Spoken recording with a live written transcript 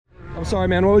I'm sorry,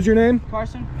 man. What was your name?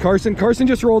 Carson. Carson. Carson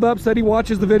just rolled up, said he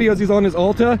watches the videos. He's on his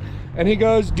Alta, and he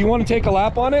goes, do you want to take a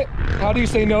lap on it? How do you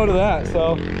say no to that?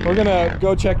 So we're gonna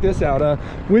go check this out.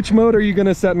 Which mode are you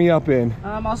gonna set me up in?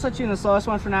 I'll set you in the slowest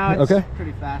one for now. It's okay.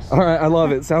 Pretty fast. All right, I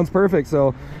love it. Sounds perfect.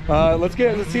 So let's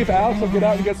see if Alex will get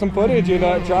out and get some footage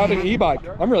and try out an e-bike.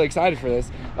 I'm really excited for this.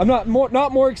 I'm not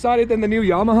more excited than the new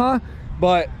Yamaha,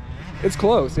 but it's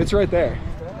close. It's right there.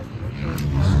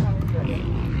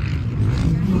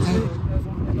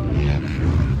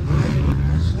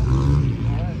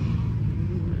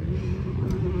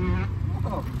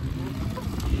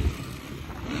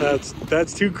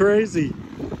 That's too crazy.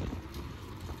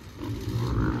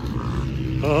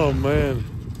 Oh man.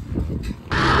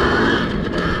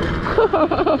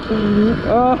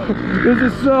 This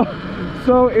is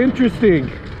so interesting.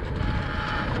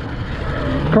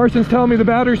 Carson's telling me the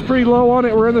battery's pretty low on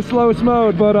it. We're in the slowest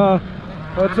mode, but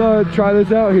let's try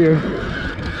this out here.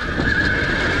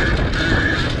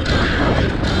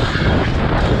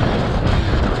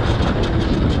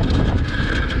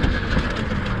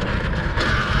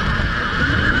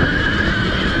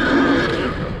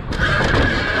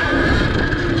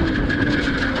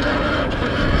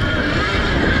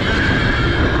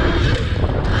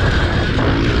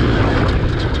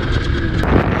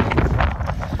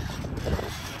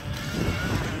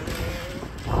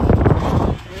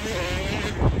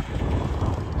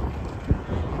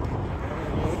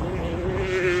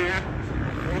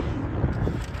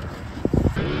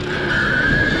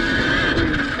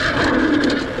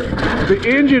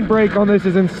 The engine brake on this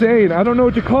is insane. I don't know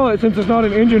what to call it since it's not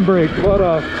an engine brake,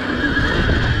 but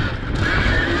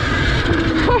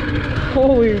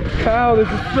holy cow, this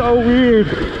is so weird.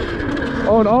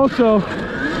 Oh, and also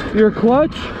your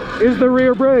clutch is the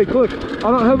rear brake. Look,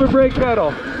 I don't have a brake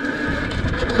pedal,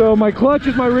 so my clutch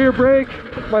is my rear brake,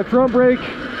 my front brake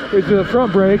is the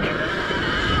front brake,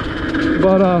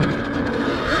 but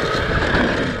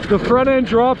the front end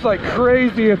drops like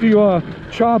crazy if you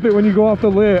chop it when you go off the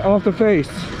lid, off the face.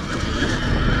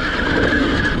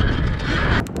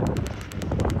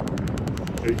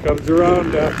 He comes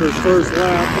around after his first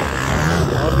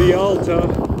lap of the Alta.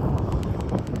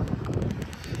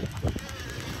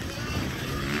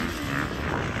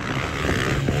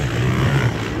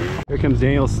 Here comes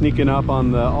Daniel sneaking up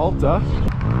on the Alta.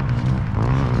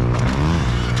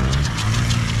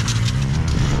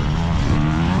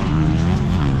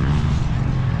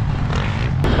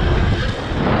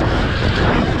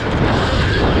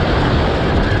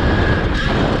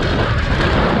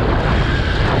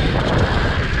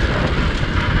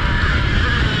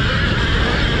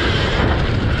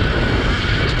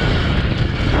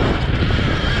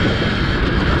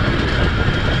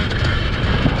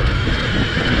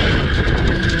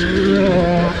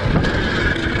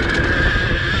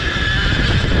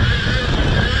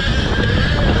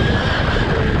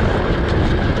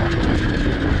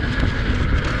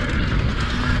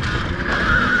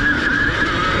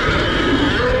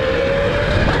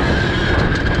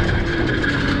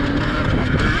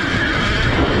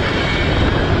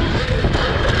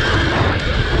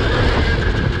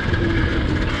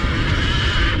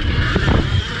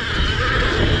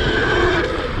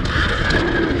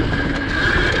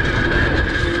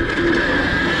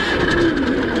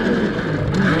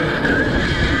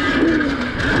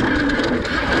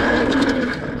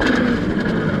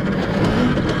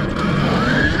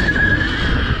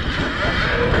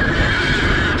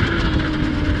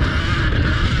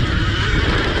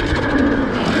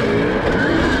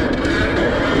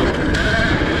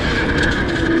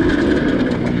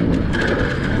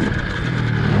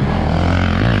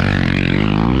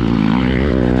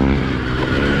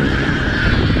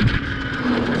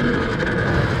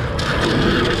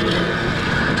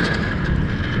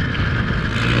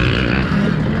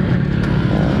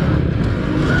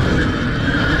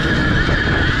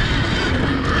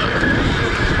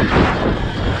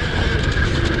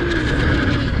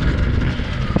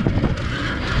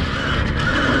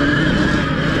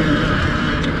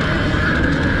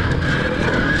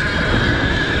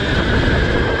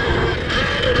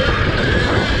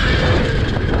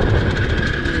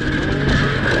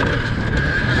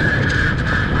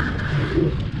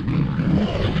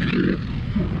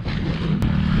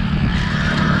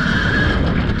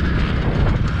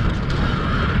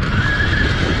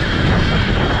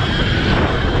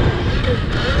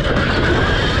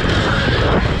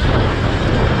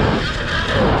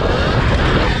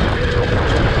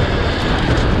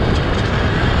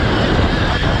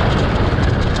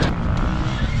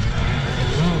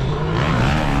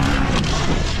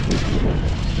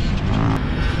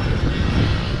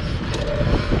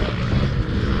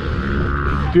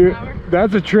 Dude,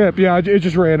 That's a trip. Yeah, it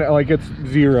just ran like it's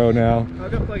 0 now. I'll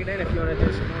go plug it in if you want to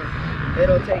do some more.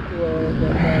 It'll take you a little bit,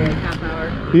 like half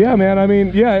hour. Yeah, man. I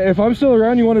mean, yeah, if I'm still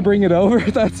around, you want to bring it over?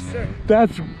 That's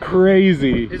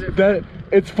crazy. Is it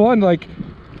it's fun. Like,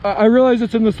 I realize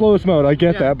it's in the slowest mode. I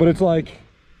get that, but it's like,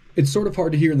 it's sort of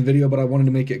hard to hear in the video, but I wanted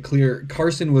to make it clear.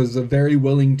 Carson was very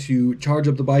willing to charge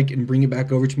up the bike and bring it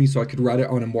back over to me so I could ride it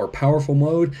on a more powerful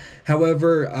mode.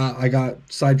 However, I got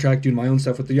sidetracked doing my own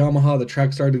stuff with the Yamaha. The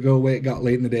track started to go away. It got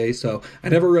late in the day, so I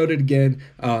never rode it again.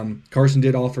 Carson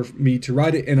did offer me to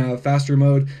ride it in a faster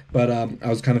mode, but I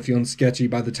was kind of feeling sketchy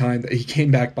by the time that he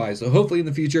came back by. So hopefully in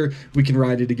the future, we can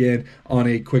ride it again on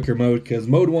a quicker mode, because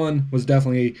mode 1 was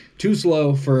definitely too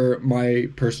slow for my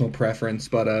personal preference,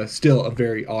 but still a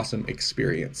very awesome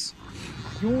experience.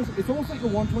 it's almost like a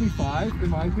 125 in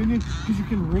my opinion, because you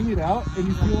can ring it out and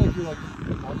you feel like you're like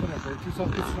not gonna hurt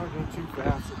yourself because it's not going too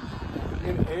fast.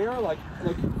 In air, like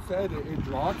you said, it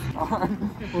drops.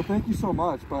 Well, thank you so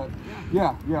much, but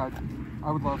yeah,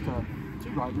 I would love to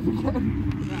ride it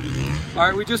again. All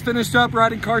right, we just finished up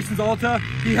riding Carson's Alta.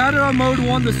 He had it on mode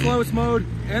 1, the slowest mode,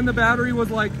 and the battery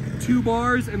was like 2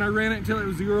 bars, and I ran it until it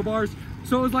was 0 bars.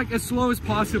 So it was like as slow as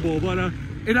possible, but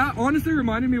it honestly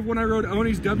reminded me of when I rode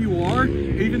Oni's WR,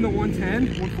 even the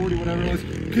 110, 140, whatever it was,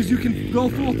 because you can go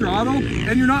full throttle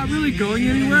and you're not really going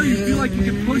anywhere. You feel like you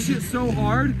can push it so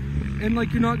hard and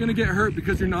like you're not gonna get hurt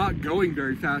because you're not going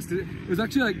very fast. It was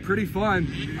actually like pretty fun.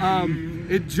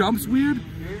 It jumps weird.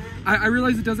 I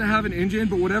realize it doesn't have an engine,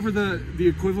 but whatever the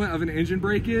equivalent of an engine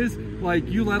brake is, like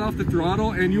you let off the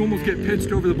throttle and you almost get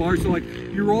pitched over the bar. So like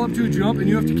you roll up to a jump and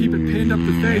you have to keep it pinned up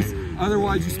the face,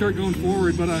 otherwise you start going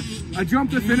forward. But I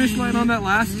jumped the finish line on that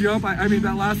last jump. I mean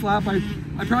that last lap, I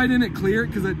probably didn't clear it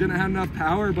because I didn't have enough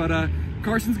power, but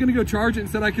Carson's gonna go charge it and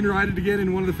said I can ride it again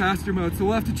in one of the faster modes. So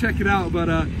we'll have to check it out,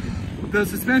 but the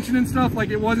suspension and stuff, like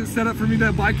it wasn't set up for me.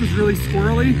 That bike was really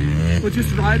squirrely, but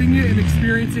just riding it and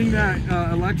experiencing that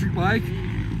electric bike,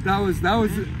 that was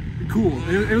cool.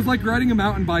 It was like riding a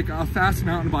mountain bike, a fast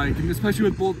mountain bike, and especially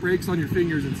with bolt brakes on your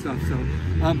fingers and stuff. So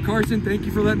Carson, thank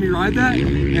you for letting me ride that,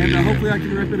 and hopefully I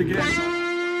can rip it again.